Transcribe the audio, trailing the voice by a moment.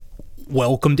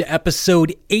Welcome to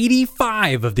episode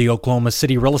 85 of the Oklahoma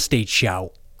City Real Estate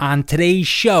Show. On today's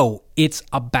show, it's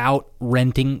about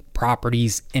renting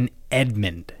properties in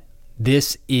Edmond.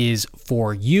 This is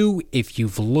for you if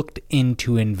you've looked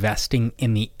into investing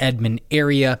in the Edmond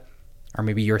area, or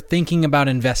maybe you're thinking about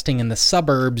investing in the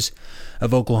suburbs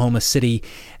of Oklahoma City,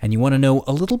 and you want to know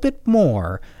a little bit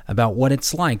more about what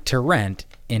it's like to rent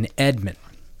in Edmond.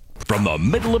 From the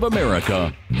middle of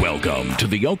America, welcome to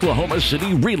the Oklahoma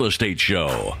City Real Estate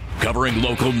Show, covering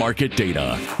local market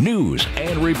data, news,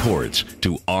 and reports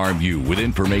to arm you with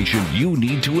information you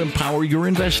need to empower your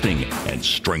investing and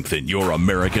strengthen your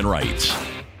American rights.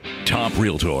 Top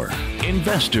realtor,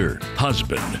 investor,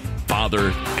 husband, father,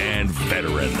 and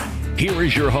veteran. Here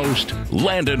is your host,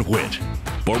 Landon Witt.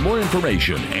 For more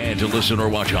information and to listen or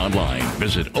watch online,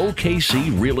 visit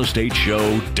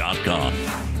okcrealestateshow.com.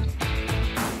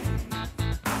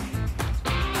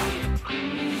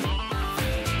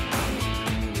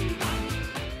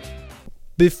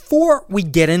 Before we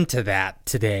get into that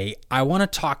today, I want to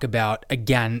talk about,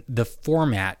 again, the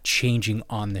format changing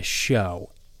on the show.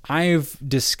 I've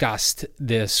discussed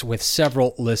this with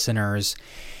several listeners,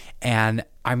 and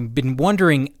I've been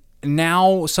wondering,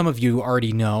 now some of you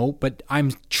already know, but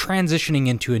I'm transitioning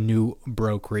into a new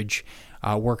brokerage,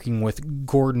 working with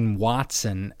Gordon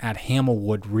Watson at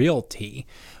Hamilwood Realty,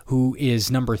 who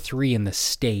is number 3 in the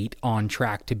state, on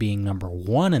track to being number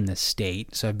 1 in the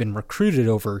state. So I've been recruited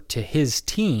over to his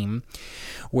team,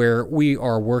 where we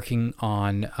are working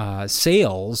on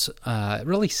sales,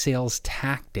 really sales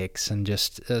tactics, and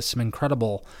just some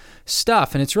incredible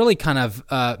stuff. And it's really kind of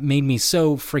made me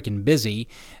so freaking busy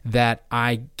that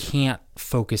I can't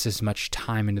focus as much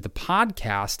time into the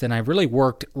podcast. And I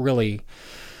really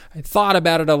I thought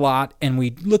about it a lot, and we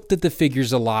looked at the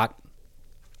figures a lot.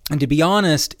 And to be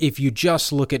honest, if you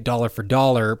just look at dollar for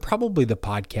dollar, probably the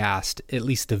podcast, at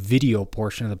least the video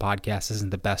portion of the podcast,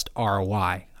 isn't the best ROI.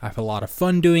 I have a lot of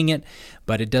fun doing it,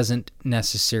 but it doesn't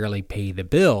necessarily pay the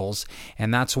bills.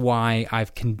 And that's why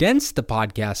I've condensed the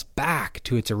podcast back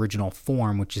to its original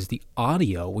form, which is the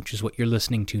audio, which is what you're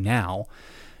listening to now,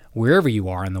 wherever you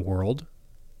are in the world.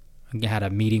 I had a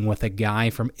meeting with a guy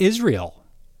from Israel.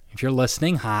 If you're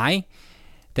listening, hi.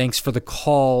 Thanks for the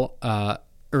call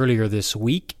earlier this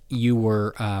week. You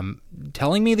were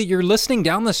telling me that you're listening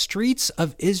down the streets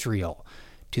of Israel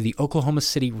to the Oklahoma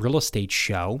City Real Estate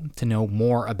Show to know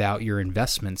more about your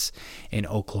investments in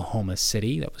Oklahoma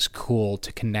City. That was cool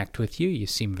to connect with you. You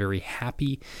seem very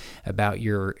happy about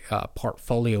your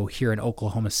portfolio here in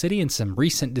Oklahoma City and some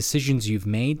recent decisions you've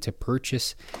made to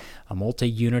purchase a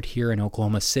multi-unit here in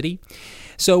Oklahoma City.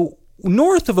 So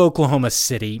north of Oklahoma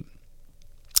City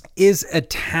is a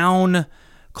town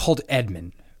called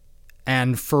Edmond.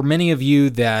 And for many of you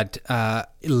that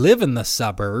live in the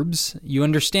suburbs, you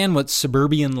understand what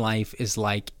suburban life is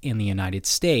like in the United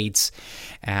States.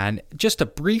 And just a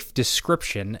brief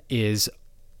description is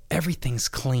everything's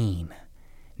clean,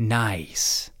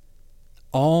 nice,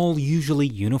 all usually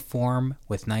uniform,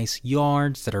 with nice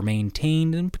yards that are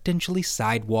maintained and potentially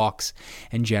sidewalks,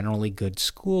 and generally good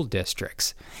school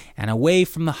districts, and away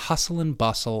from the hustle and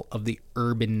bustle of the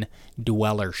urban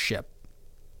dwellership.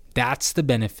 That's the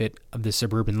benefit of the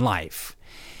suburban life.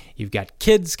 You've got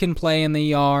kids can play in the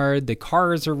yard, the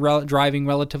cars are driving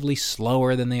relatively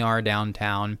slower than they are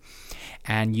downtown,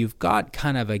 and you've got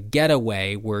kind of a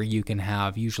getaway where you can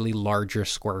have usually larger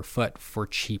square foot for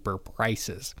cheaper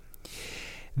prices.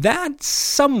 That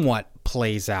somewhat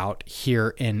plays out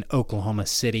here in Oklahoma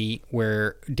City,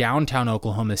 where downtown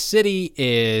Oklahoma City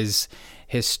is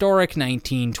historic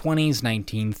 1920s,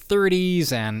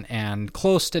 1930s, and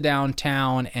close to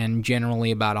downtown, and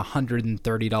generally about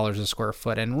 $130 a square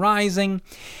foot and rising.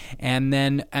 And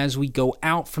then as we go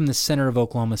out from the center of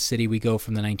Oklahoma City, we go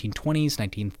from the 1920s,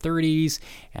 1930s,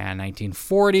 and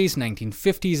 1940s,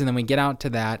 1950s, and then we get out to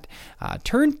that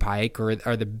turnpike or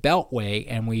the Beltway,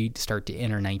 and we start to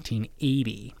enter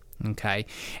 1980. Okay,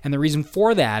 and the reason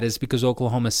for that is because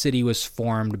Oklahoma City was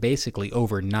formed basically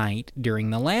overnight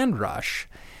during the land rush.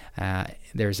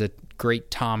 There's a great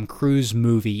Tom Cruise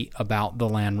movie about the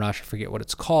land rush. I forget what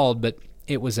it's called, but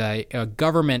it was a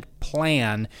government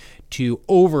plan to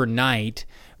overnight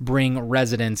bring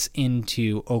residents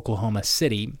into Oklahoma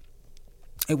City.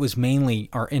 It was mainly,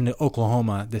 or into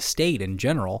Oklahoma, the state in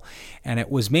general, and it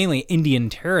was mainly Indian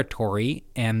territory,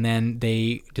 and then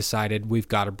they decided we've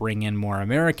got to bring in more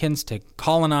Americans to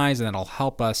colonize, and that'll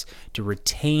help us to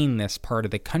retain this part of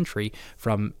the country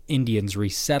from Indians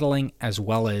resettling, as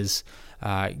well as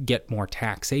get more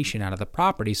taxation out of the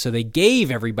property. So they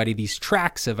gave everybody these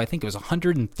tracts of, I think it was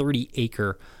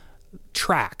 130-acre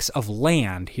tracts of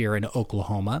land here in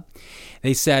Oklahoma.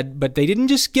 They said, but they didn't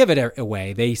just give it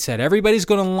away. They said everybody's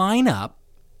going to line up,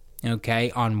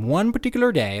 okay, on one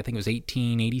particular day. I think it was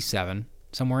 1887,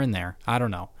 somewhere in there. I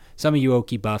don't know. Some of you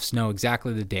Okie buffs know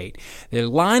exactly the date. They're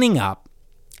lining up,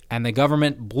 and the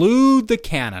government blew the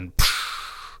cannon,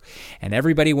 and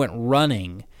everybody went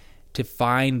running to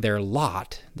find their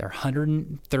lot, their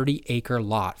 130-acre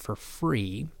lot for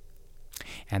free.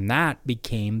 And that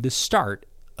became the start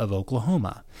of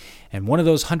Oklahoma. And one of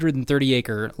those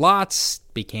 130-acre lots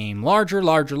became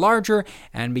larger,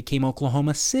 and became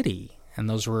Oklahoma City. And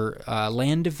those were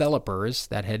land developers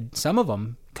that had, some of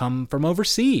them, come from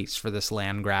overseas for this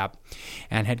land grab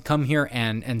and had come here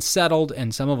and settled,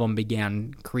 and some of them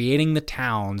began creating the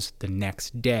towns the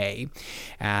next day.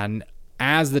 And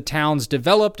as the towns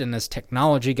developed and as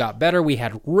technology got better, we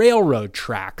had railroad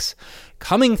tracks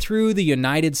coming through the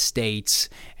United States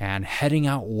and heading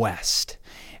out west.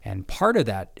 And part of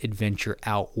that adventure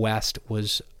out west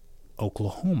was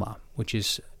Oklahoma, which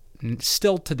is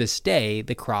still to this day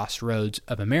the crossroads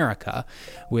of America,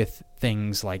 with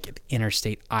things like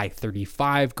Interstate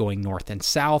I-35 going north and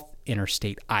south,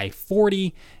 Interstate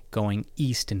I-40 going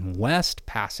east and west,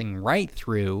 passing right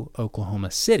through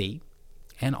Oklahoma City,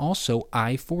 and also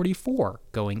I-44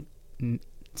 going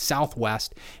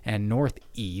southwest and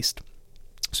northeast.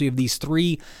 So you have these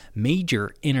three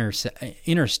major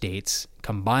interstates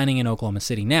combining in Oklahoma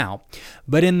City now.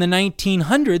 But in the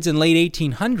 1900s and late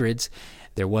 1800s,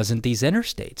 there wasn't these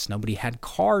interstates. Nobody had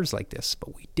cars like this,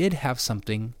 but we did have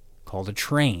something called a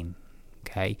train,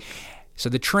 okay? So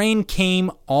the train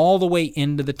came all the way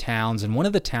into the towns, and one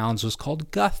of the towns was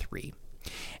called Guthrie.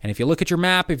 And if you look at your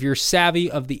map, if you're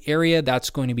savvy of the area,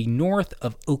 that's going to be north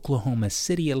of Oklahoma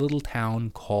City, a little town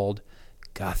called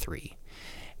Guthrie.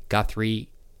 Guthrie,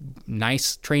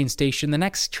 nice train station. The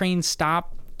next train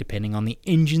stop, depending on the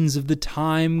engines of the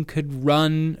time, could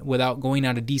run without going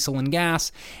out of diesel and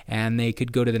gas, and they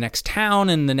could go to the next town,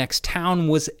 and the next town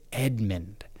was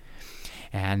Edmond.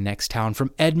 And next town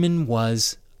from Edmond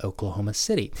was Oklahoma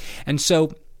City. And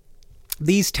so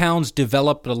these towns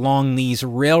developed along these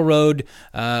railroad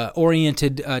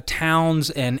oriented towns,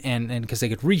 and because they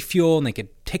could refuel and they could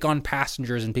take on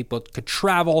passengers and people could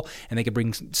travel and they could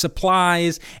bring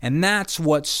supplies, and that's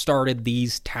what started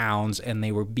these towns, and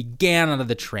they began out of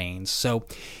the trains. So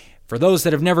for those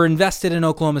that have never invested in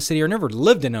Oklahoma City or never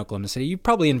lived in Oklahoma City, you've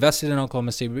probably invested in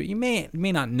Oklahoma City, but you may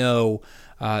not know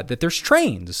that there's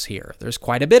trains here. There's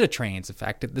quite a bit of trains. In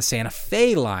fact, the Santa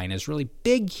Fe line is really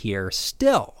big here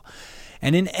still.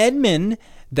 And in Edmond,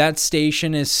 that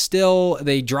station is still,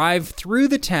 they drive through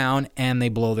the town and they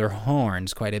blow their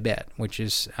horns quite a bit, which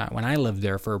is, when I lived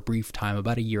there for a brief time,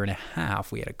 about a year and a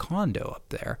half, we had a condo up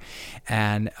there,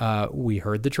 and we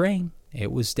heard the train.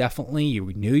 It was definitely,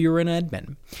 you knew you were in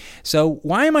Edmond. So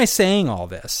why am I saying all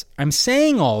this? I'm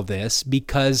saying all this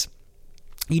because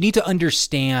you need to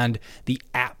understand the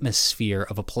atmosphere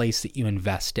of a place that you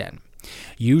invest in.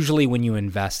 Usually when you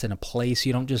invest in a place,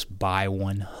 you don't just buy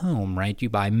one home, right? You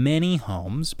buy many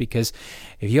homes, because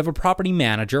if you have a property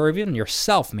manager or even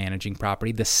yourself managing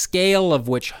property, the scale of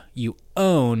which you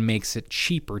own makes it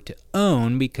cheaper to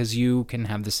own, because you can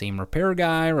have the same repair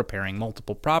guy repairing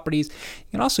multiple properties.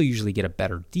 You can also usually get a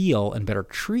better deal and better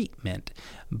treatment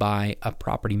by a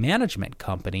property management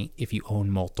company if you own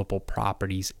multiple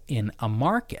properties in a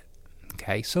market.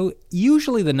 Okay, so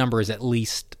usually the number is at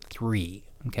least 3.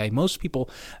 Okay, most people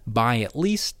buy at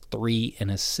least 3 in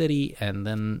a city, and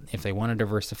then if they want to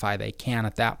diversify, they can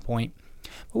at that point.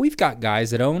 But we've got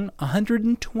guys that own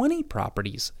 120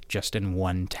 properties just in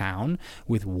one town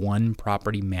with one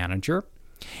property manager,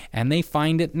 and they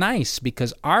find it nice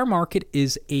because our market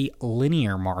is a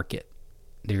linear market.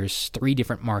 There's 3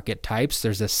 different market types.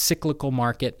 There's a cyclical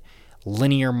market,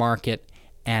 linear market,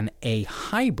 and a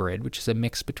hybrid, which is a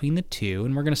mix between the two.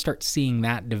 And we're going to start seeing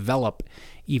that develop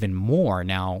even more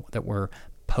now that we're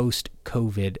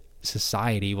post-COVID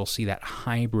society. We'll see that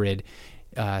hybrid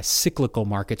cyclical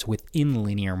markets within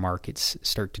linear markets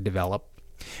start to develop.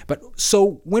 But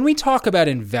so when we talk about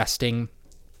investing,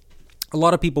 a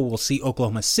lot of people will see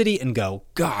Oklahoma City and go,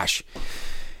 gosh,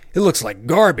 it looks like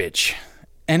garbage.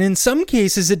 And in some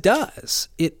cases it does.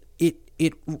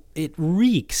 It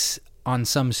reeks on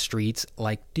some streets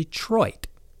like Detroit.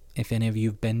 If any of you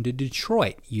have been to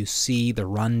Detroit, you see the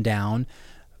rundown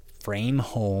frame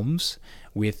homes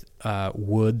with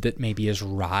wood that maybe is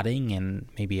rotting and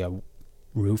maybe a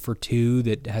roof or two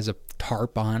that has a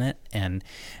tarp on it, and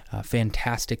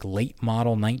fantastic late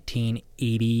model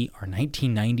 1980 or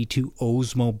 1992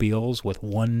 Oldsmobiles with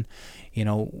one,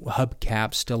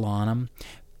 hubcap still on them,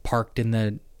 parked in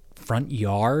the front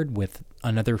yard with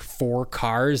another 4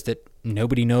 cars that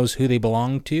nobody knows who they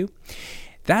belong to.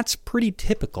 That's pretty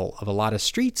typical of a lot of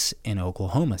streets in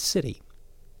Oklahoma City.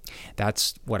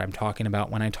 That's what I'm talking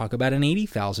about when I talk about an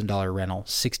 $80,000 rental,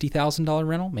 $60,000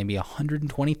 rental, maybe a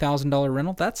 $120,000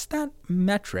 rental. That's that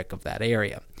metric of that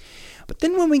area. But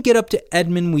then when we get up to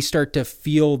Edmond, we start to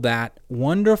feel that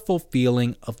wonderful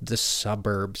feeling of the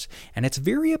suburbs. And it's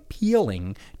very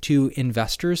appealing to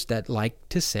investors that like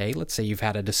to say, let's say you've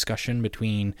had a discussion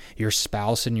between your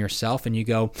spouse and yourself, and you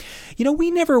go,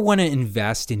 we never want to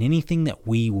invest in anything that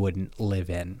we wouldn't live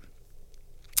in.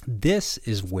 This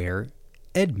is where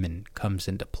Edmond comes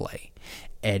into play.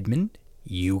 Edmond,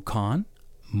 Yukon,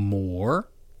 Moore.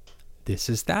 This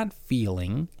is that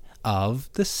feeling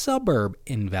of the suburb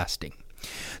investing.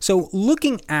 So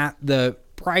looking at the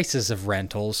prices of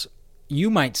rentals, you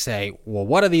might say, well,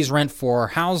 what do these rent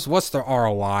for? What's the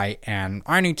ROI? And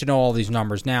I need to know all these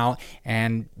numbers now.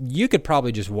 And you could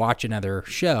probably just watch another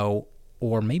show,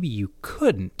 or maybe you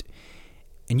couldn't.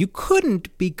 And you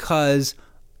couldn't because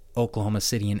Oklahoma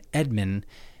City and Edmond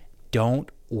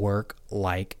don't work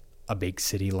like a big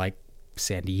city like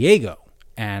San Diego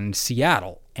and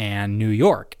Seattle and New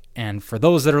York. And for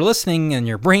those that are listening and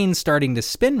your brain's starting to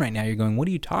spin right now, you're going, what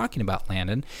are you talking about,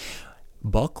 Landon?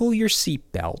 Buckle your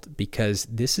seatbelt, because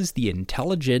this is the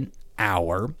intelligent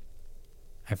hour.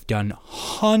 I've done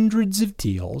hundreds of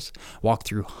deals, walked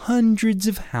through hundreds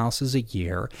of houses a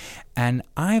year, and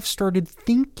I've started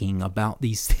thinking about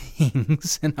these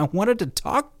things, and I wanted to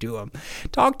talk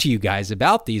to you guys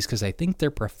about these because I think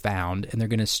they're profound, and they're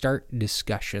going to start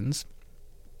discussions.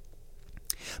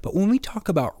 But when we talk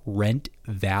about rent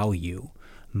value,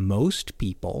 most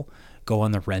people go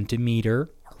on the Rent-A-Meter,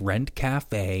 Rent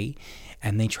Cafe,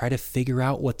 and they try to figure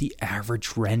out what the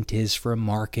average rent is for a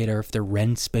market, or if the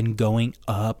rent's been going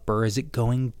up, or is it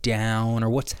going down, or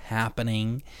what's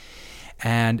happening.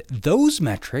 And those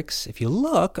metrics, if you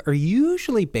look, are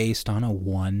usually based on a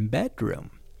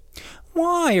one-bedroom.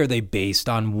 Why are they based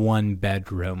on one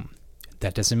bedroom?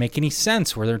 That doesn't make any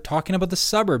sense where they're talking about the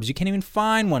suburbs. You can't even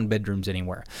find one bedrooms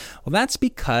anywhere. Well, that's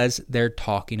because they're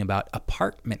talking about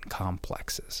apartment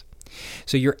complexes.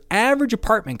 So your average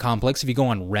apartment complex, if you go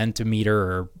on Rent-A-Meter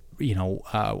or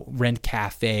Rent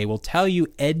Cafe, will tell you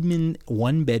Edmond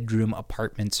one-bedroom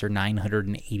apartments are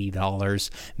 $980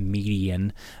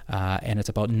 median, and it's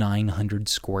about 900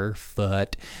 square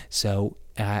foot. So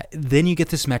then you get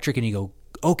this metric and you go,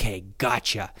 okay,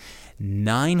 gotcha.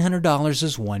 $900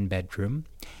 is one bedroom.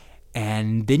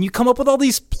 And then you come up with all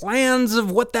these plans of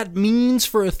what that means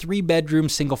for a 3-bedroom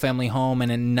single-family home,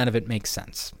 and none of it makes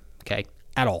sense, okay,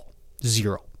 at all.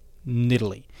 Zero.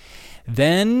 Niddly.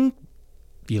 Then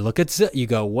you look at you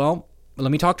go, well,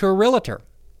 let me talk to a realtor.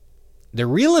 The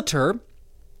realtor,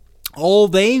 all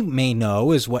they may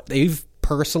know is what they've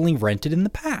personally rented in the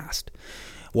past,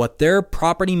 what their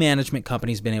property management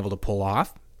company's been able to pull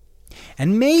off,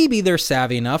 and maybe they're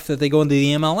savvy enough that they go into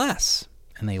the MLS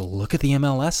and they look at the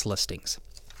MLS listings.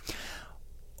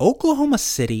 Oklahoma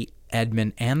City,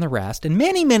 Edmond, and the rest, and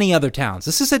many, many other towns.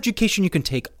 This is education you can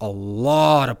take a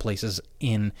lot of places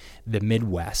in the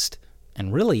Midwest,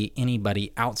 and really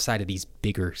anybody outside of these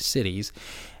bigger cities.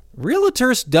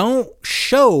 Realtors don't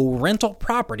show rental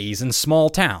properties in small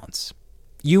towns.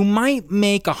 You might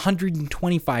make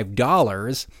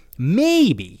 $125,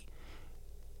 maybe,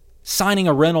 signing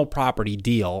a rental property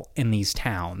deal in these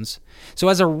towns. So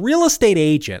as a real estate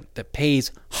agent that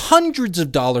pays hundreds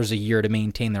of dollars a year to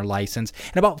maintain their license,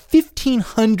 and about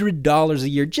 $1,500 a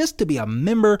year just to be a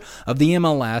member of the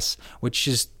MLS, which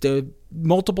is the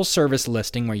multiple service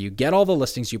listing where you get all the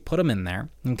listings, you put them in there,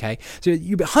 okay? So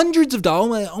you hundreds of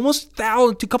dollars, almost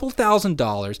a couple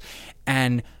 $1,000,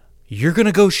 and you're going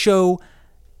to go show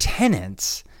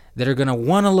tenants that are going to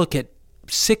want to look at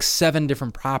 6-7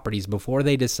 different properties before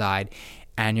they decide,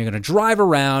 and you're going to drive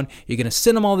around, you're going to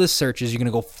send them all these searches, you're going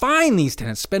to go find these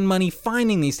tenants, spend money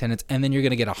finding these tenants, and then you're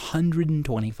going to get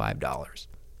 $125.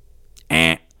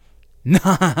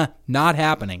 Not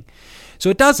happening. So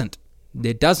it doesn't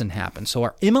happen. So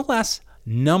our MLS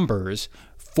numbers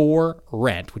for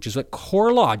rent, which is what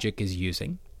CoreLogic is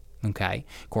using, okay?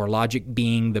 CoreLogic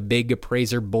being the big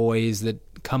appraiser boys that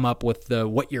come up with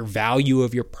what your value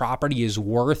of your property is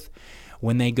worth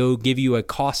when they go give you a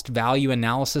cost value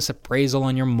analysis appraisal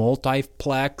on your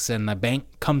multiplex, and the bank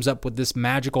comes up with this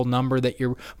magical number that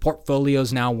your portfolio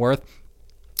is now worth.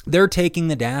 They're taking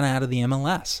the data out of the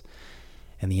MLS.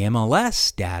 And the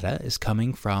MLS data is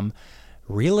coming from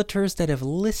realtors that have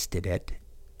listed it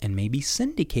and maybe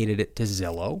syndicated it to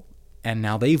Zillow, and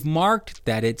now they've marked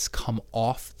that it's come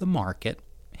off the market,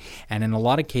 and in a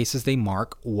lot of cases they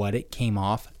mark what it came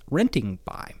off renting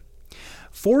by.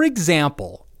 For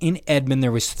example, in Edmond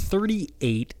there was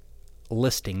 38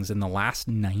 listings in the last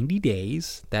 90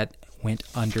 days that went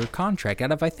under contract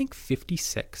out of, I think,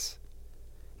 56.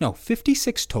 No,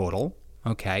 56 total,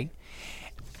 okay?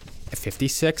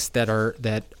 56 that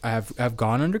have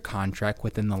gone under contract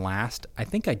within the last, I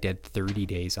think I did 30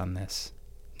 days on this.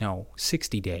 No,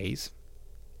 60 days.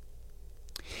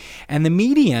 And the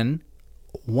median,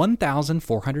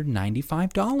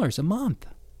 $1,495 a month.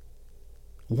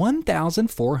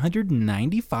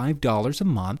 $1,495 a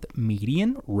month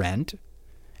median rent.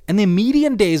 And the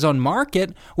median days on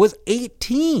market was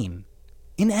 18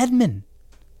 in Edmond.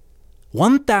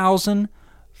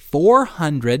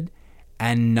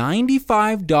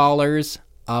 $1,495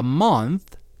 a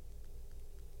month.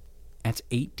 That's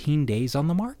 18 days on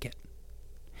the market.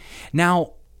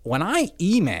 Now, when I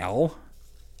email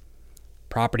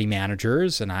property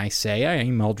managers and I say I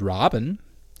emailed Robin,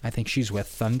 I think she's with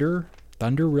Thunder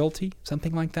Realty,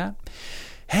 something like that.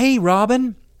 Hey,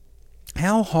 Robin,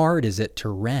 how hard is it to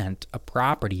rent a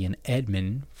property in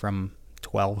Edmond from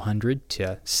 $1,200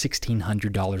 to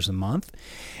 $1,600 a month?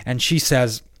 And she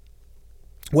says,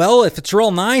 well, if it's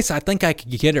real nice, I think I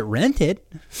could get it rented.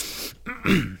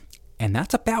 And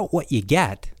that's about what you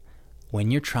get when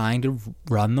you're trying to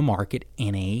run the market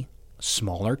in a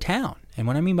smaller town. And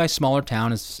what I mean by smaller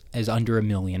town is under 1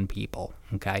 million people,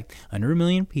 okay? Under 1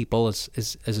 million people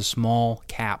is a small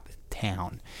cap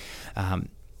town.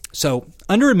 So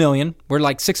under 1 million, we're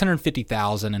like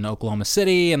 650,000 in Oklahoma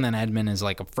City, and then Edmond is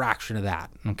like a fraction of that,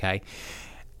 okay?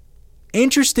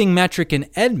 Interesting metric in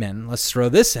Edmond, let's throw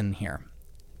this in here.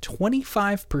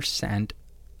 25%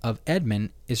 of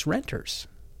Edmond is renters,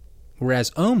 whereas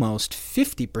almost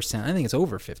 50%, I think it's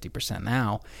over 50%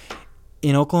 now,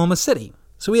 in Oklahoma City.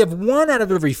 So we have 1 out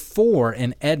of every 4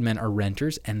 in Edmond are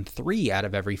renters, and 3 out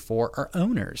of every 4 are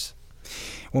owners.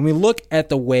 When we look at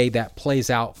the way that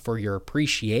plays out for your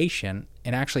appreciation,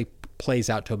 it actually plays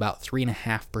out to about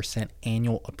 3.5%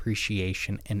 annual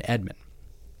appreciation in Edmond.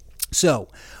 So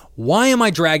why am I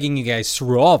dragging you guys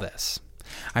through all this?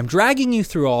 I'm dragging you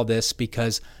through all this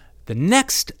because the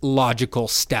next logical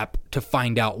step to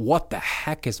find out what the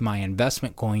heck is my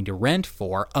investment going to rent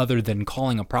for, other than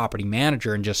calling a property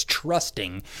manager and just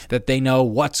trusting that they know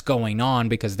what's going on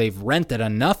because they've rented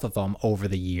enough of them over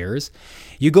the years,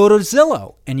 you go to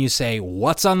Zillow and you say,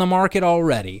 what's on the market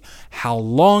already? How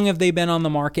long have they been on the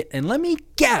market? And let me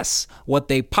guess what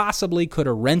they possibly could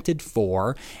have rented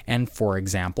for. And for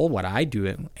example, what I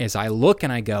do is I look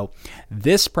and I go,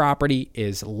 this property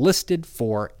is listed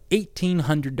for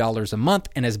 $1,800 a month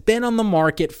and has been on the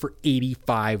market for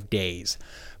 85 days.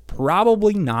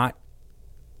 Probably not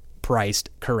priced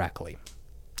correctly.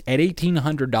 At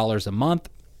 $1,800 a month,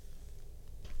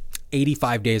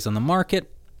 85 days on the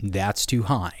market, that's too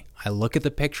high. I look at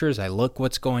the pictures, I look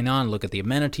what's going on, look at the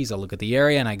amenities, I look at the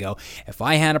area, and I go, if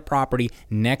I had a property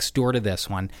next door to this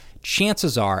one,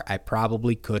 chances are I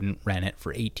probably couldn't rent it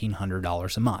for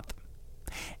 $1,800 a month.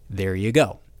 There you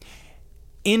go.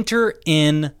 Enter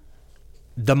in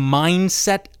the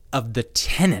mindset of the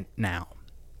tenant now.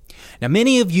 Now,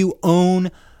 many of you own,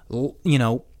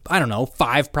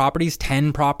 5 properties,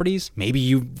 10 properties. Maybe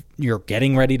you're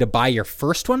getting ready to buy your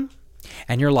first one,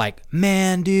 and you're like,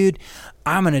 man, dude,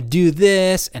 I'm going to do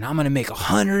this, and I'm going to make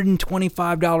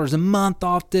 $125 a month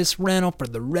off this rental for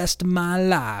the rest of my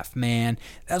life, man.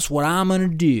 That's what I'm going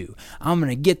to do. I'm going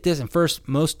to get this. And first,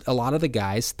 a lot of the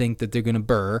guys think that they're going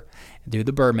to do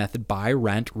the BRRRR method, buy,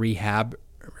 rent, rehab,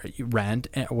 rent,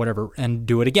 whatever, and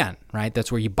do it again, right?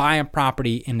 That's where you buy a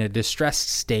property in a distressed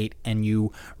state and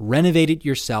you renovate it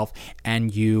yourself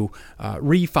and you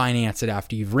refinance it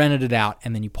after you've rented it out,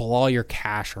 and then you pull all your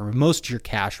cash or most of your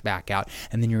cash back out,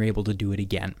 and then you're able to do it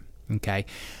again, okay?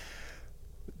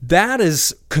 That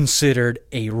is considered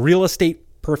a real estate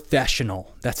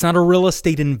professional. That's not a real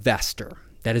estate investor.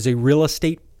 That is a real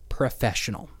estate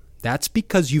professional. That's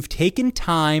because you've taken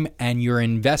time and you're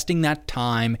investing that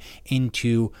time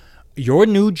into your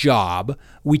new job,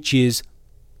 which is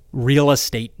real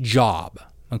estate job,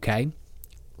 okay?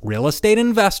 Real estate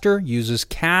investor uses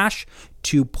cash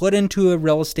to put into a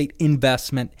real estate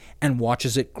investment and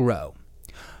watches it grow.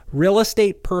 Real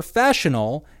estate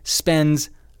professional spends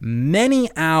many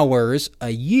hours a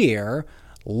year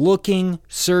looking,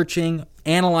 searching,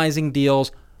 analyzing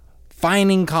deals,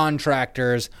 finding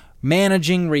contractors,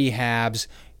 managing rehabs,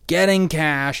 getting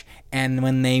cash, and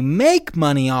when they make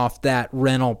money off that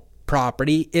rental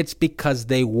property, it's because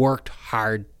they worked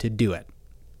hard to do it.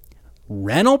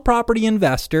 Rental property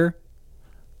investor,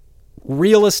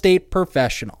 real estate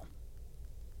professional.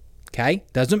 Okay?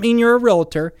 Doesn't mean you're a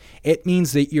realtor. It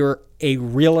means that you're a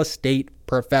real estate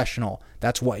professional.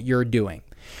 That's what you're doing.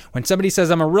 When somebody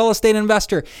says, I'm a real estate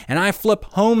investor and I flip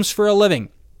homes for a living,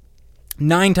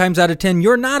 9 times out of 10,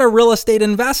 you're not a real estate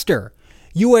investor.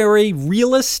 You are a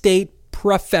real estate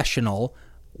professional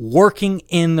working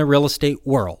in the real estate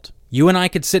world. You and I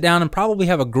could sit down and probably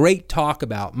have a great talk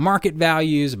about market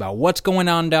values, about what's going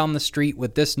on down the street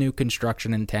with this new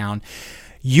construction in town.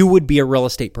 You would be a real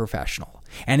estate professional.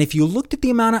 And if you looked at the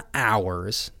amount of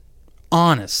hours,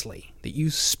 honestly, that you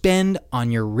spend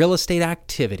on your real estate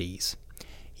activities,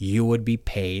 you would be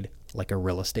paid like a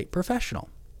real estate professional.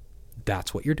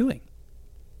 That's what you're doing.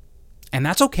 And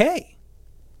that's okay.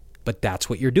 But that's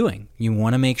what you're doing. You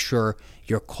want to make sure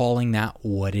you're calling that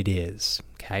what it is,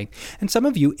 okay? And some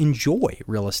of you enjoy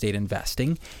real estate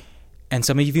investing, and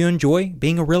some of you enjoy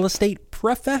being a real estate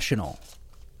professional.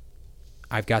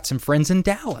 I've got some friends in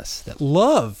Dallas that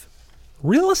love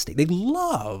real estate. They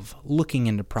love looking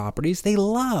into properties. They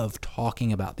love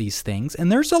talking about these things,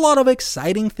 and there's a lot of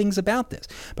exciting things about this,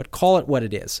 but call it what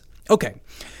it is. Okay,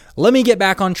 let me get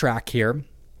back on track here.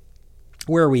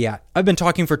 Where are we at? I've been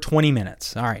talking for 20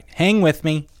 minutes. All right, hang with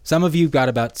me. Some of you got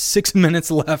about 6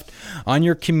 minutes left on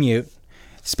your commute,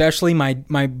 especially my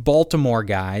Baltimore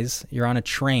guys. You're on a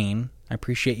train. I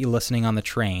appreciate you listening on the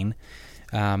train.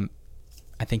 I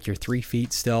think you're 3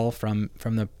 feet still from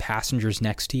the passengers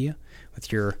next to you.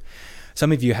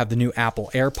 Some of you have the new Apple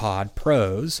AirPod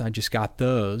Pros. I just got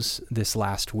those this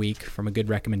last week from a good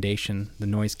recommendation. The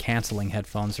noise canceling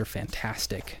headphones are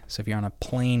fantastic. So if you're on a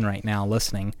plane right now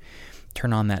listening,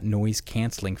 turn on that noise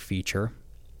canceling feature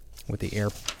with the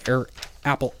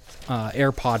Apple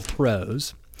AirPod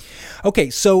Pros. Okay,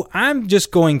 so I'm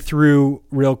just going through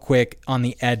real quick on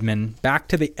the Edmen. Back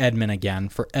to the Edmen again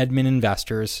for Edmen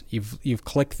investors. You've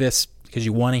clicked this because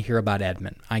you want to hear about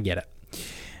Edmen. I get it.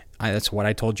 That's what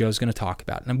I told you I was going to talk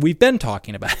about. And we've been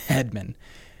talking about Edmen.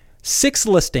 6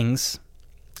 listings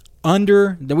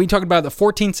under, we talked about the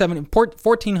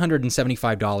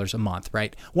 $1,475 a month,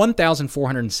 right?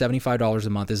 $1,475 a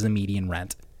month is the median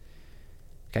rent.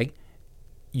 Okay?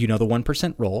 You know the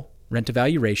 1% rule,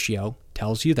 rent-to-value ratio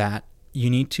tells you that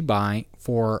you need to buy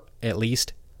for at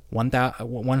least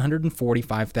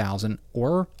 $145,000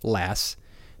 or less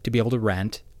to be able to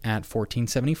rent at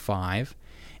 $1,475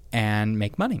 and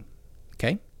make money.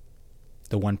 Okay?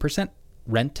 The 1%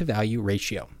 rent-to-value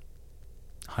ratio.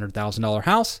 $100,000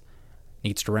 house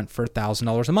needs to rent for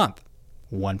 $1,000 a month.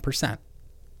 1%.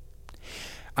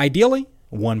 Ideally,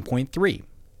 1.3.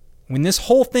 When this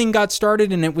whole thing got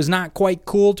started and it was not quite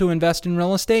cool to invest in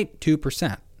real estate,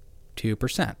 2%.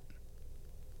 2%.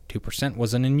 2%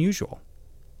 wasn't unusual.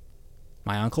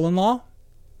 My uncle-in-law,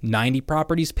 90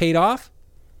 properties paid off.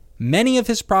 Many of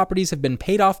his properties have been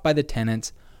paid off by the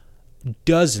tenants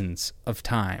dozens of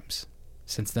times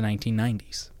since the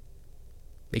 1990s.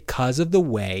 Because of the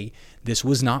way this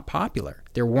was not popular.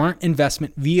 There weren't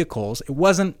investment vehicles. It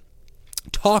wasn't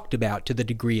talked about to the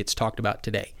degree it's talked about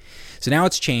today. So now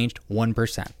it's changed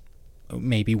 1%.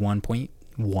 Maybe 1.1,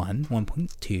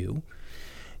 1.2.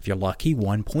 If you're lucky,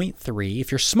 1.3.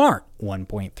 If you're smart,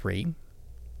 1.3.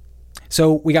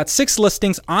 So we got 6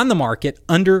 listings on the market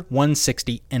under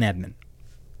 160 in Edmen.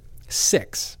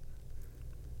 6.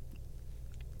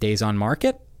 Days on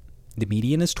market, the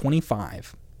median is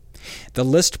 25. The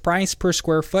list price per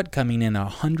square foot coming in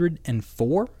at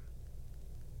 $104.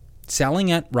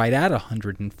 Selling at right at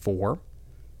 $104.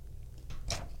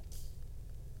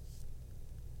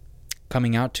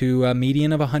 Coming out to a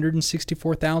median of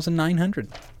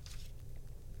 $164,900.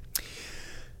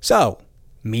 So,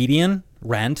 median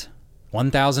rent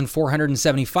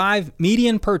 $1,475,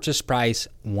 median purchase price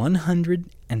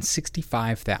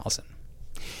 $165,000.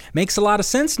 Makes a lot of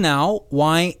sense now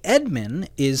why Edmen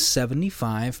is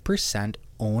 75%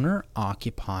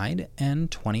 owner-occupied and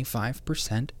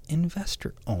 25%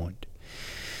 investor-owned.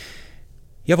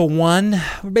 You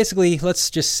have basically, let's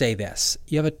just say this.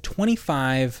 You have a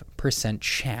 25%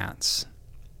 chance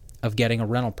of getting a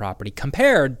rental property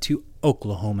compared to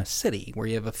Oklahoma City, where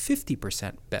you have a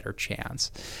 50% better chance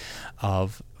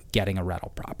of getting a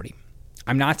rental property.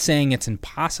 I'm not saying it's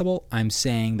impossible. I'm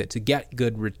saying that to get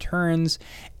good returns,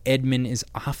 Edmen is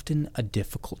often a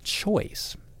difficult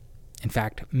choice. In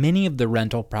fact, many of the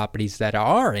rental properties that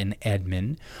are in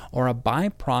Edmen are a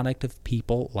byproduct of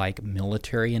people like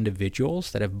military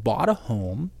individuals that have bought a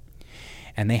home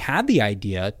and they had the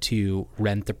idea to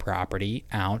rent the property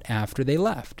out after they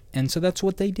left. And so that's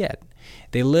what they did.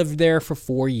 They lived there for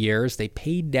 4 years. They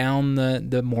paid down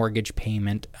the mortgage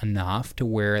payment enough to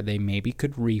where they maybe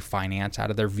could refinance out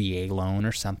of their VA loan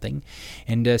or something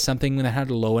into something that had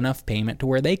a low enough payment to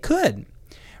where they could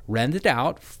rent it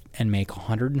out and make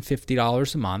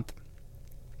 $150 a month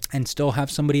and still have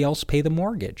somebody else pay the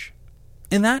mortgage.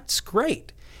 And that's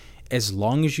great as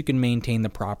long as you can maintain the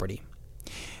property.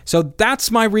 So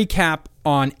that's my recap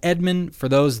on Edmond. For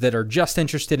those that are just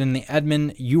interested in the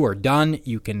Edmond, you are done.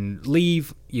 You can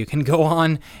leave. You can go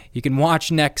on. You can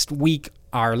watch next week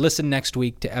or listen next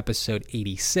week to episode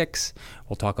 86.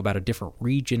 We'll talk about a different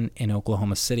region in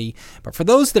Oklahoma City. But for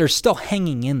those that are still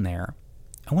hanging in there,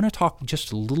 I want to talk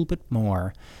just a little bit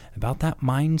more about that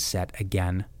mindset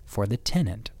again for the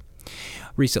tenant.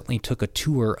 Recently took a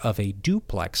tour of a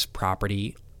duplex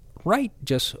property right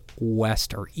just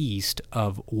west or east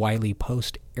of Wiley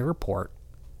Post Airport.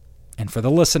 And for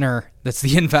the listener, that's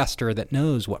the investor that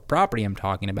knows what property I'm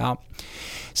talking about,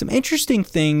 some interesting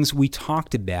things we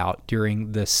talked about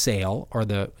during the sale or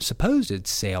the supposed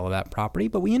sale of that property,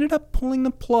 but we ended up pulling the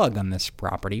plug on this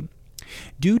property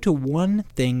due to one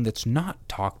thing that's not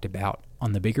talked about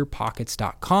on the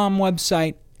biggerpockets.com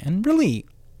website and really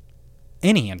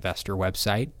any investor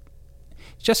website.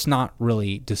 It's just not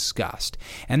really discussed.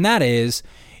 And that is,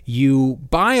 you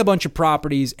buy a bunch of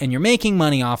properties and you're making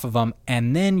money off of them,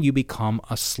 and then you become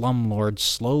a slumlord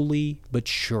slowly but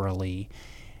surely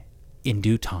in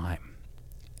due time.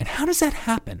 And how does that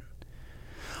happen?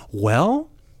 Well,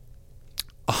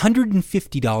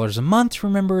 $150 a month,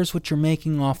 remember, is what you're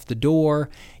making off the door.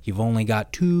 You've only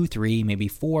got 2, 3, maybe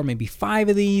 4, maybe 5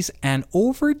 of these, and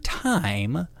over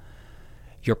time,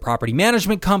 your property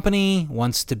management company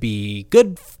wants to be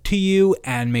good to you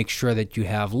and make sure that you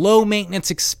have low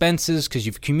maintenance expenses because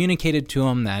you've communicated to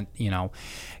them that,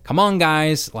 come on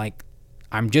guys, like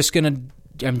I'm just going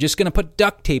to put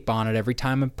duct tape on it every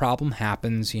time a problem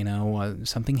happens,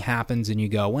 something happens and you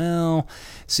go, well,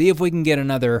 see if we can get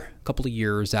another couple of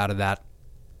years out of that,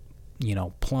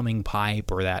 plumbing pipe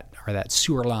or that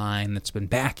sewer line that's been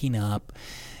backing up.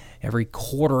 Every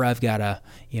quarter I've got to,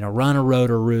 run a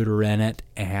Roto-Rooter in it,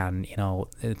 and,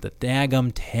 the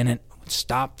daggum tenant would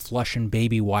stop flushing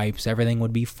baby wipes, everything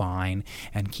would be fine,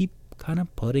 and keep kind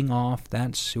of putting off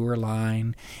that sewer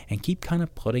line, and keep kind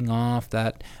of putting off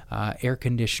that air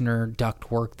conditioner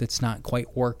ductwork that's not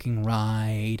quite working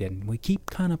right, and we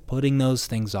keep kind of putting those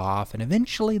things off, and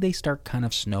eventually they start kind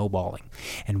of snowballing.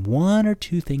 And one or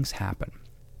two things happen.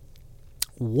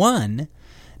 One,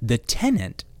 the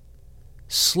tenant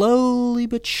slowly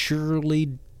but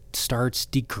surely starts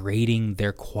degrading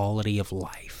their quality of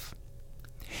life.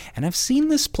 And I've seen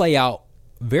this play out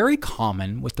very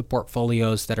common with the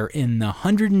portfolios that are in the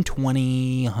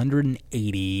 120,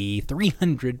 180,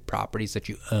 300 properties that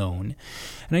you own.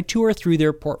 And I tour through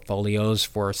their portfolios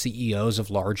for CEOs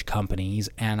of large companies,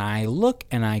 and I look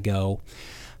and I go,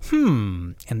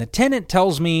 and the tenant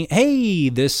tells me, hey,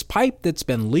 this pipe that's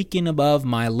been leaking above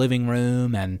my living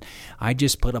room, and I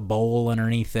just put a bowl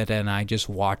underneath it, and I just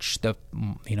watch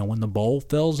when the bowl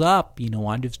fills up,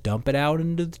 I just dump it out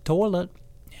into the toilet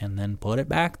and then put it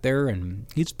back there, and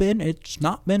it's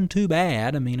not been too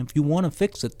bad. I mean, if you want to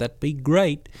fix it, that'd be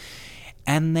great.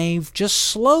 And they've just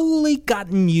slowly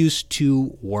gotten used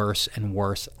to worse and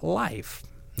worse life,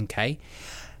 okay?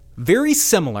 Very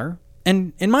similar.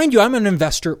 And mind you, I'm an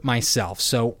investor myself.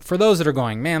 So for those that are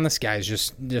going, man, this guy's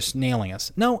just nailing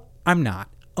us. No, I'm not.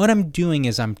 What I'm doing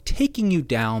is I'm taking you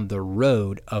down the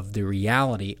road of the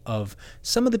reality of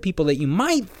some of the people that you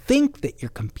might think that you're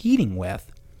competing with,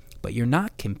 but you're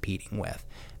not competing with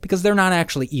because they're not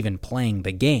actually even playing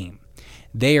the game.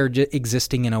 They are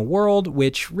existing in a world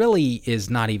which really is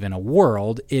not even a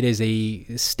world. It is a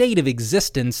state of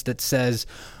existence that says,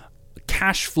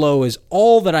 cash flow is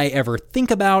all that I ever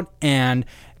think about, and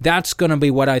that's going to be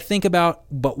what I think about.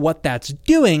 But what that's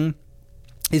doing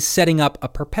is setting up a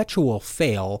perpetual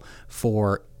fail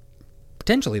for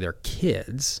potentially their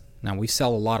kids. Now, we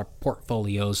sell a lot of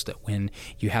portfolios that when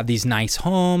you have these nice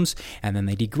homes and then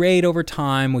they degrade over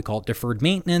time, we call it deferred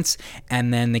maintenance,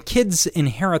 and then the kids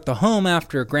inherit the home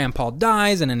after grandpa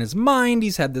dies, and in his mind,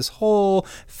 he's had this whole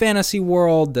fantasy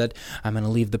world that I'm going to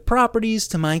leave the properties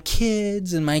to my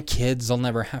kids, and my kids will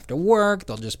never have to work.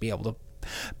 They'll just be able to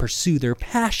pursue their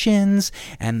passions,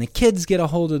 and the kids get a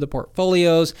hold of the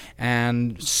portfolios,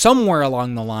 and somewhere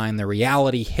along the line, the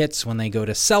reality hits when they go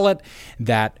to sell it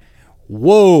that,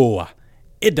 whoa,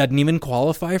 it doesn't even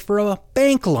qualify for a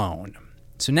bank loan.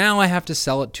 So now I have to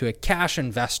sell it to a cash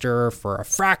investor for a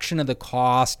fraction of the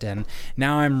cost, and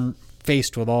now I'm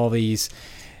faced with all these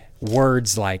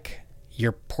words like,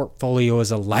 your portfolio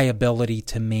is a liability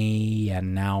to me,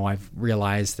 and now I've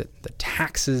realized that the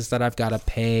taxes that I've got to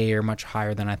pay are much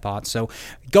higher than I thought. So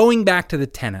going back to the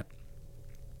tenant,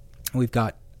 we've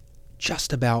got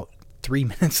just about 3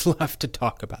 minutes left to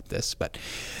talk about this, but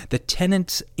the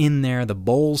tenant's in there, the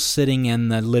bowl's sitting in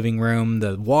the living room,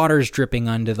 the water's dripping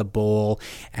onto the bowl,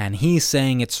 and he's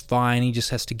saying it's fine, he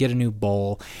just has to get a new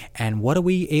bowl. And what are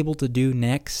we able to do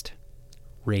next?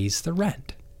 Raise the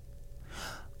rent.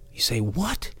 You say,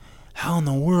 what? How in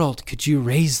the world could you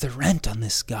raise the rent on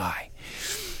this guy?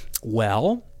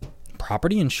 Well,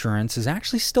 property insurance has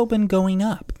actually still been going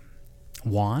up.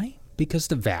 Why? Because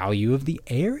the value of the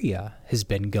area has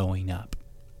been going up,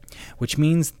 which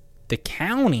means the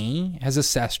county has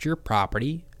assessed your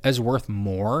property as worth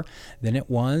more than it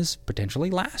was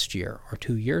potentially last year or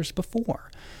 2 years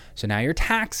before. So now your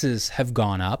taxes have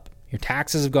gone up. The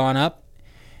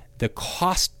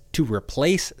cost to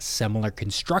replace similar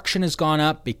construction has gone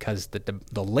up because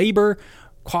the labor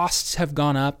costs have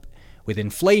gone up. With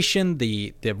inflation,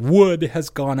 the wood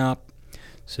has gone up.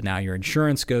 So now your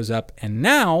insurance goes up, and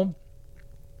now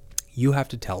you have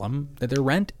to tell them that their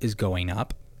rent is going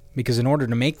up, because in order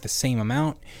to make the same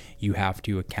amount, you have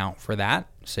to account for that.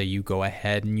 So you go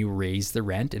ahead and you raise the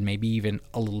rent, and maybe even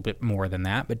a little bit more than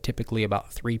that, but typically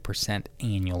about 3%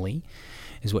 annually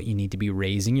is what you need to be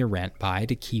raising your rent by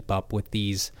to keep up with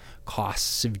these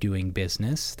costs of doing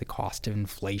business, the cost of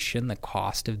inflation, the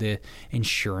cost of the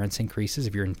insurance increases.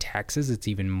 If you're in Texas, it's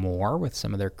even more with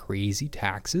some of their crazy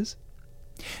taxes.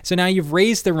 So now you've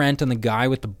raised the rent on the guy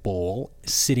with the bowl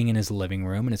sitting in his living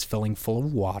room, and it's filling full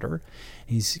of water.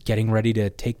 He's getting ready to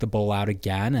take the bowl out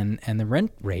again, and the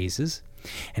rent raises.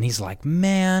 And he's like,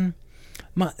 man,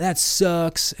 that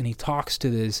sucks. And he talks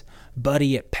to his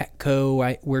buddy at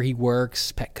Petco, where he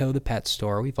works, Petco, the pet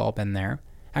store. We've all been there.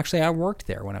 Actually, I worked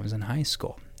there when I was in high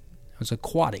school. I was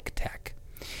aquatic tech.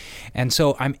 And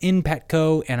so I'm in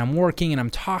Petco, and I'm working, and I'm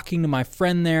talking to my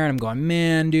friend there, and I'm going,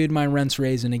 man, dude, my rent's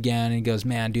raising again. And he goes,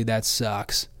 man, dude, that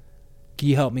sucks. Can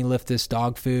you help me lift this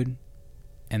dog food?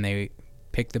 And they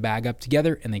pick the bag up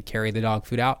together, and they carry the dog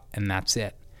food out, and that's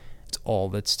it. It's all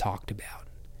that's talked about.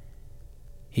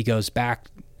 He goes back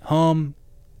home,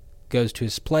 goes to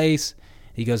his place.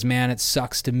 He goes, man, it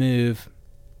sucks to move.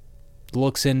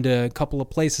 Looks into a couple of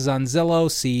places on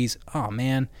Zillow, sees, oh,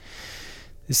 man,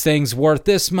 this thing's worth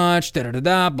this much,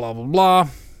 da-da-da-da, blah, blah, blah.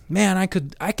 Man, I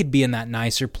could be in that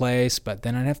nicer place, but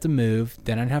then I'd have to move,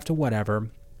 then I'd have to whatever.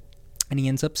 And he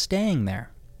ends up staying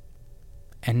there.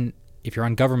 And if you're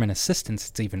on government assistance,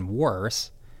 it's even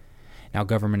worse. Now,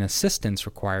 government assistance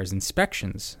requires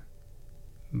inspections,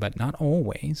 but not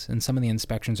always, and some of the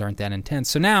inspections aren't that intense.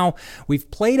 So now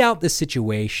we've played out the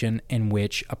situation in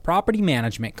which a property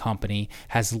management company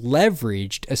has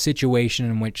leveraged a situation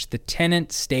in which the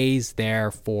tenant stays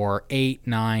there for 8,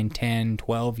 9, 10,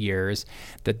 12 years.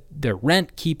 The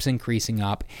rent keeps increasing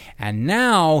up, and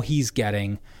now he's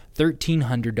getting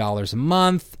 $1,300 a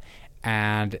month,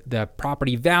 and the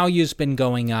property value's been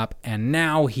going up, and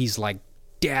now he's like,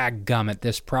 dadgummit,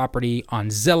 this property on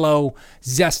Zillow,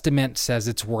 Zestimate says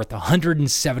it's worth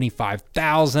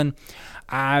 $175,000.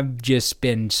 I've just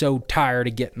been so tired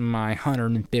of getting my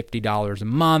 $150 a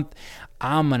month.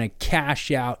 I'm going to cash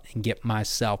out and get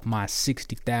myself my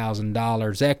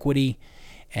 $60,000 equity,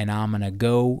 and I'm going to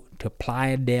go to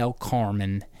Playa del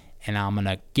Carmen, and I'm going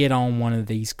to get on one of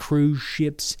these cruise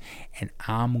ships, and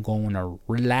I'm going to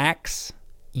relax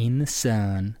in the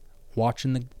sun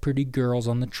watching the pretty girls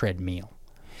on the treadmill.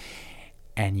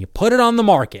 And you put it on the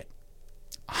market,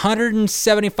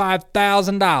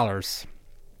 $175,000,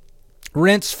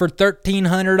 rents for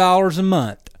 $1,300 a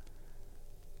month,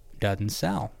 doesn't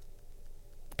sell,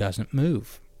 doesn't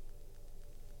move.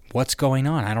 What's going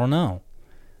on? I don't know.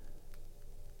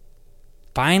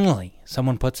 Finally,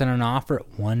 someone puts in an offer at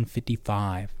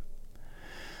 $155,000.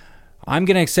 I'm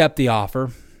going to accept the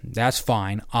offer. That's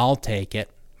fine. I'll take it.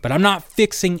 But I'm not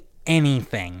fixing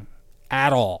anything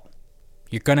at all.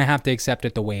 You're going to have to accept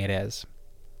it the way it is.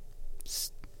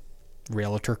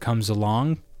 Realtor comes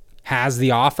along, has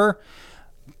the offer,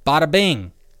 bada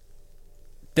bing.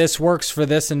 This works for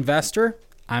this investor.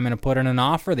 I'm going to put in an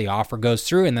offer. The offer goes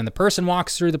through, and then the person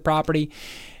walks through the property.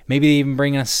 Maybe they even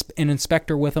bring an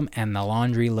inspector with them, and the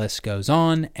laundry list goes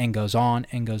on and goes on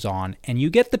and goes on. And you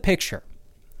get the picture.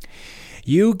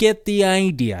 You get the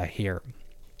idea here.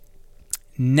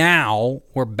 Now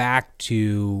we're back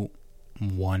to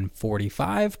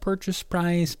 $145 purchase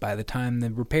price. By the time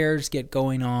the repairs get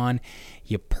going on,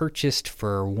 you purchased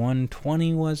for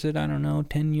 $120, was it? I don't know,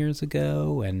 10 years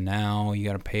ago. And now you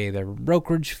got to pay the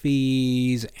brokerage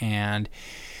fees and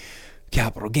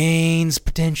capital gains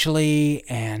potentially.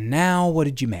 And now what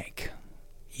did you make?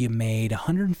 You made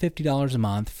 $150 a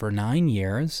month for 9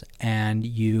 years, and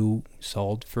you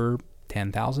sold for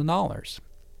 $10,000.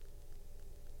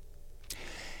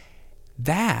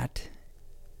 That,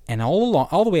 and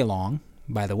all the way along,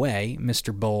 by the way,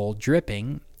 Mr. Bull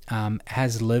Dripping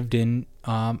has lived in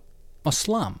a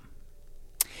slum.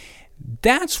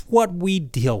 That's what we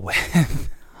deal with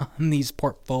on these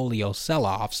portfolio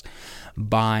sell-offs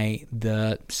by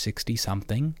the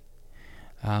 60-something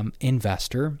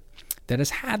investor that has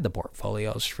had the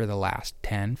portfolios for the last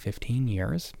 10, 15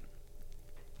 years.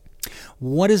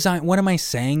 What am I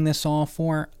saying this all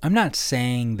for? I'm not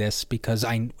saying this because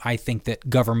I think that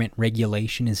government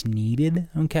regulation is needed,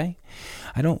 okay?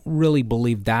 I don't really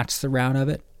believe that's the route of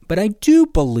it, but I do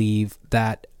believe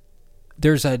that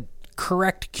there's a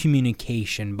correct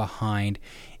communication behind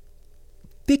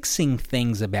fixing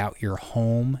things about your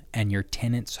home and your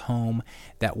tenant's home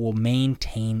that will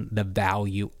maintain the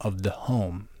value of the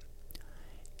home.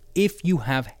 If you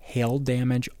have hail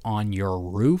damage on your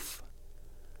roof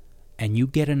and you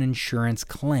get an insurance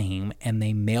claim and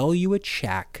they mail you a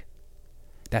check,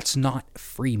 that's not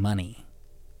free money.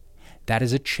 That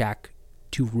is a check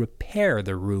to repair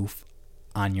the roof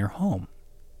on your home.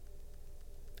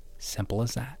 Simple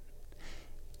as that.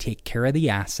 Take care of the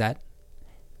asset.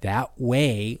 That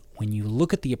way, when you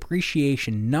look at the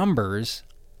appreciation numbers,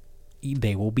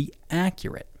 they will be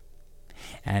accurate.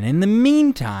 And in the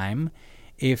meantime,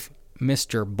 if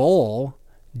Mr. Bull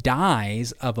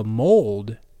dies of a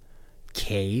mold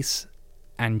case,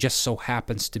 and just so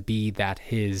happens to be that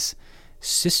his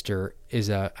sister is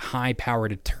a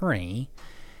high-powered attorney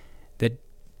that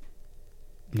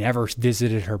never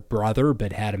visited her brother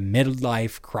but had a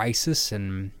midlife crisis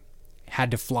and had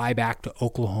to fly back to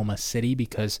Oklahoma City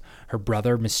because her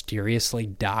brother mysteriously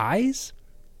dies.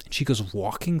 She goes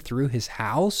walking through his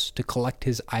house to collect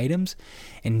his items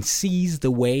and sees the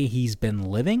way he's been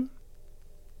living.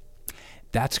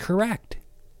 That's correct.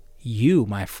 You,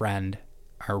 my friend,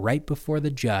 are right before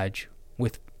the judge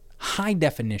with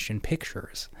high-definition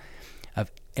pictures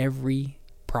of every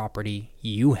property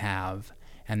you have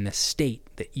and the state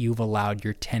that you've allowed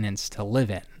your tenants to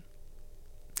live in.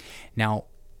 Now,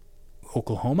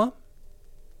 Oklahoma,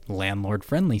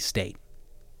 landlord-friendly state.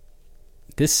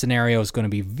 This scenario is going to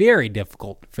be very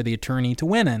difficult for the attorney to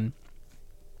win in.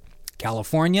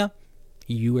 California,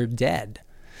 you are dead.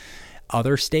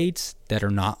 Other states that are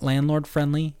not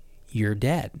landlord-friendly, you're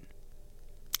dead.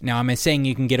 Now, am I saying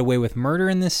you can get away with murder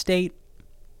in this state?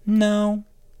 No.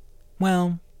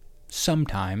 Well,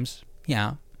 sometimes,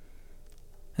 yeah.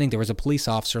 I think there was a police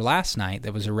officer last night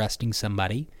that was arresting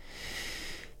somebody,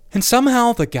 and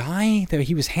somehow the guy that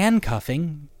he was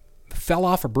handcuffing fell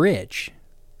off a bridge,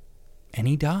 and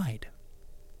he died.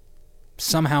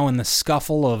 Somehow in the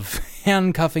scuffle of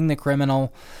handcuffing the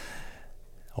criminal,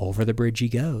 over the bridge he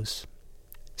goes,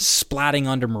 splatting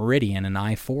under Meridian and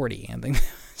I-40. I think I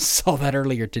saw that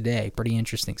earlier today. Pretty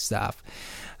interesting stuff.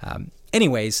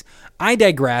 Anyways, I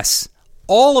digress.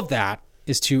 All of that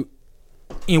is to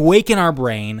awaken our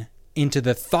brain into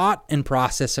the thought and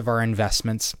process of our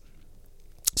investments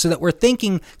so that we're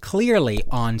thinking clearly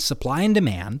on supply and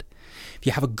demand. If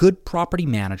you have a good property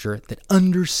manager that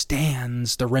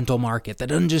understands the rental market,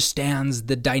 that understands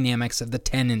the dynamics of the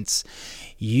tenants,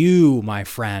 you, my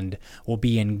friend, will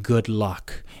be in good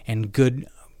luck and good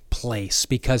place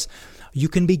because you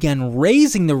can begin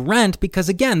raising the rent because,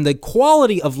 again, the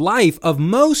quality of life of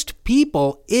most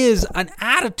people is an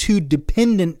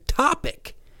attitude-dependent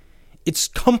topic. It's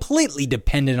completely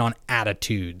dependent on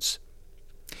attitudes.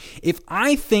 If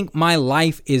I think my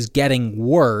life is getting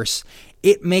worse,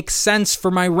 it makes sense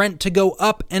for my rent to go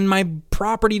up and my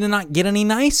property to not get any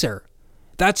nicer.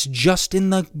 That's just in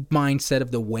the mindset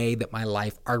of the way that my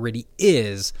life already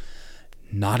is,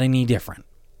 not any different.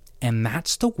 And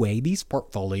that's the way these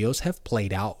portfolios have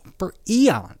played out for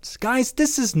eons. Guys,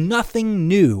 this is nothing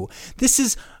new. This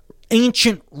is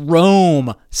ancient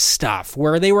Rome stuff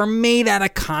where they were made out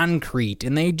of concrete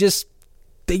and they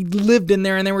lived in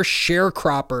there and they were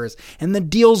sharecroppers and the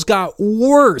deals got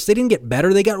worse. They didn't get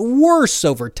better. They got worse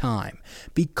over time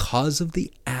because of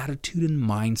the attitude and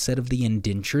mindset of the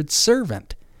indentured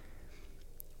servant.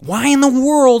 Why in the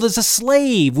world as a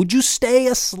slave would you stay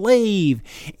a slave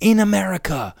in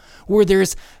America where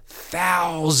there's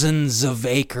thousands of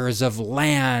acres of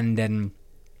land and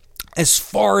as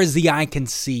far as the eye can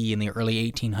see in the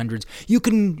early 1800s, you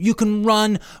can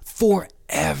run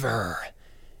forever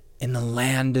in the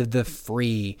land of the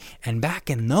free. And back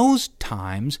in those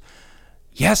times,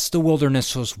 yes, the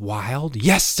wilderness was wild.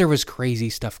 Yes, there was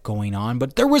crazy stuff going on,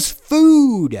 but there was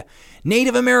food.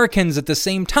 Native Americans at the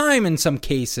same time, in some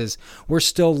cases, were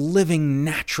still living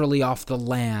naturally off the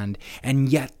land. And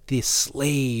yet the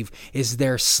slave is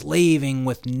there slaving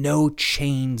with no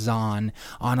chains on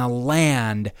a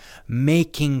land,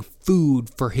 making food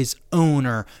for his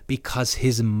owner because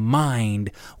his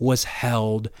mind was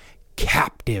held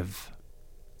captive.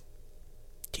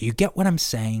 Do you get what I'm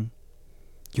saying?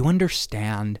 You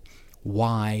understand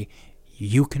why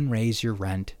you can raise your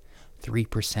rent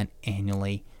 3%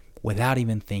 annually without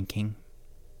even thinking.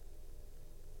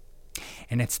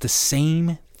 And it's the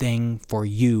same thing for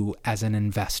you as an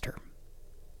investor.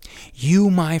 You,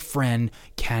 my friend,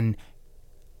 can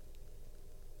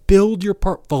build your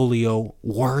portfolio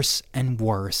worse and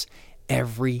worse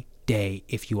every day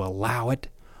if you allow it,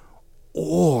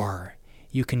 or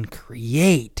you can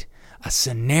create a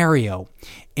scenario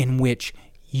in which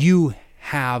you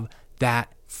have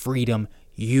that freedom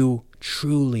you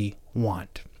truly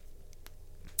want.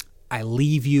 I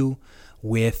leave you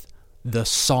with the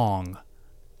song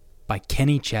by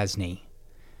Kenny Chesney.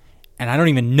 And I don't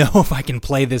even know if I can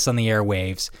play this on the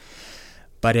airwaves,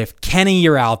 but if Kenny,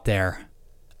 you're out there,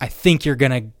 I think you're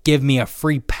going to give me a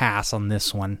free pass on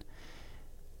this one.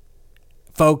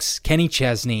 Folks, Kenny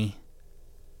Chesney,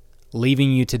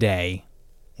 leaving you today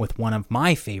with one of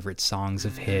my favorite songs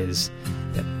of his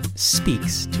that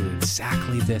speaks to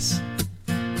exactly this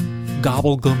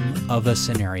gobblegum of a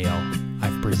scenario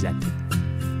I've presented.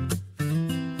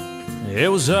 It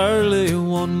was early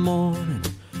one morning,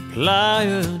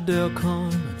 Playa del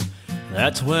Carmen.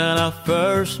 That's when I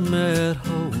first met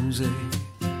Jose.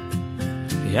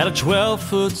 He had a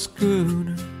 12-foot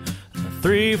schooner and a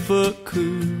 3-foot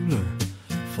cooler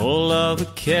full of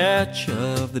the catch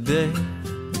of the day.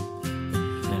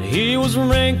 And he was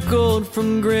wrinkled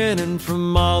from grinning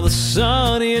from all the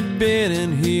sun he had been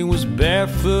in. He was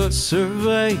barefoot,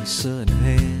 cerveza in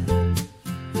hand.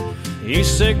 He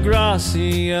said,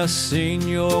 "Gracias,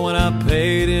 senor," when I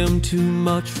paid him too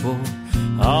much for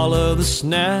all of the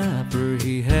snapper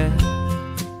he had.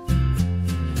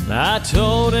 I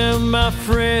told him, "My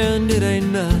friend, it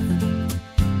ain't nothing,"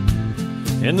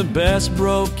 in the best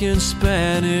broken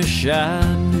Spanish I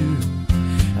knew.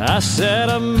 I said,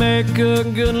 "I make a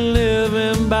good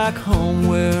living back home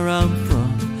where I'm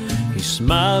from." He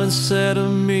smiled and said,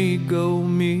 "Amigo,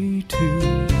 me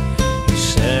too." He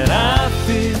said, "I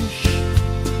fish,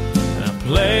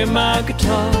 play my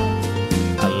guitar,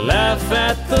 I laugh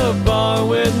at the bar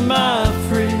with my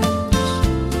friends,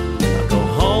 I go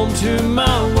home to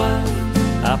my wife,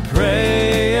 I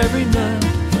pray every night,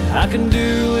 I can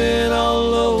do it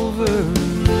all over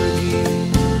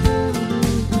again."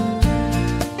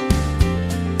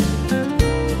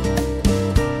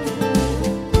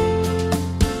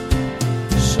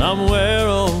 Somewhere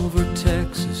over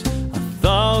Texas, I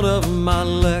thought of my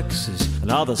Lexus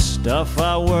and all the stuff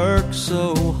I worked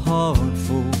so hard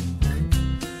for,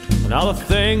 and all the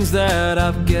things that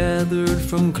I've gathered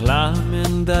from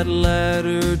climbing that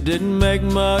ladder didn't make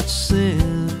much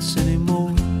sense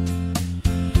anymore.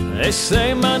 They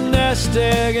say my nest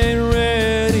egg ain't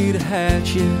ready to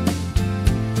hatch yet.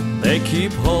 They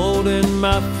keep holding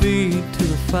my feet to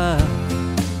the fire.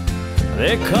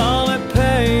 They call it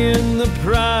paying the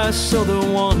price so that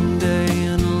one day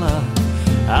in life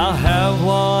I'll have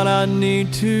what I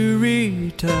need to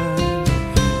retire.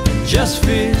 And just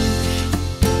fish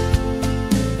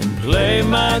and play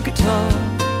my guitar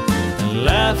and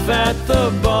laugh at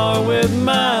the bar with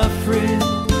my friends.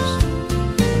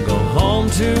 Go home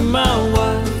to my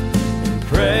wife and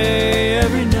pray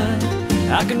every night,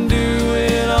 I can do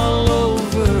it all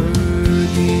over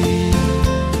again.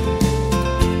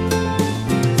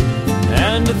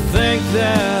 And to think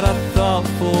that I thought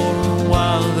for a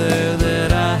while there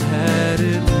that I had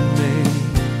it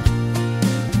made,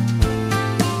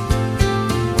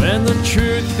 when the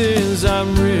truth is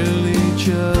I'm really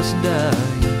just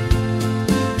dying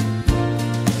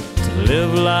to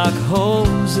live like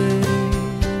Jose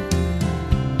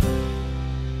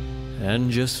and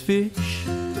just fish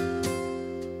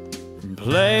and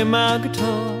play my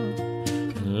guitar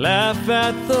and laugh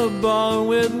at the bar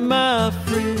with my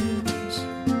friends.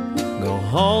 Go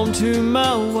home to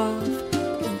my wife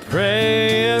and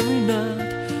pray every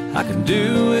night, I can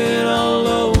do it all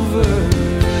over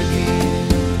again.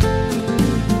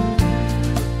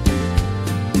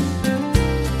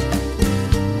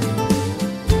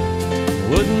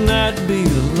 Wouldn't that be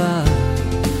the life?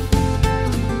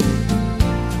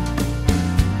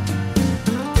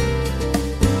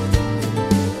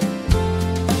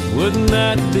 Wouldn't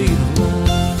that be the life?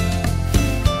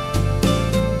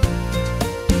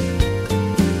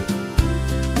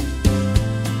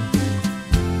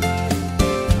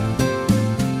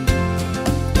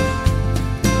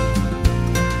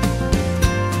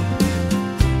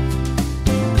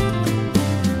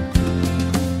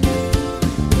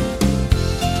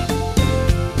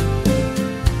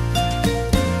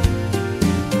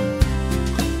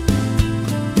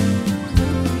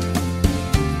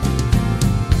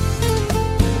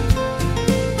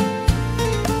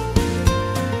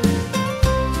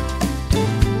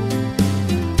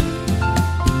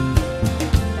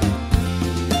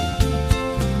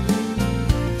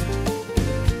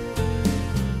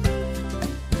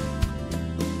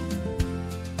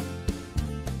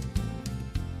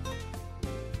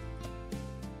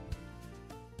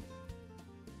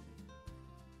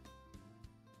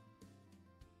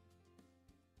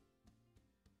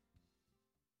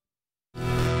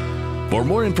 For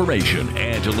more information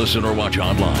and to listen or watch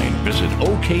online, visit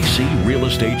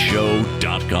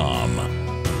OKCRealEstateShow.com.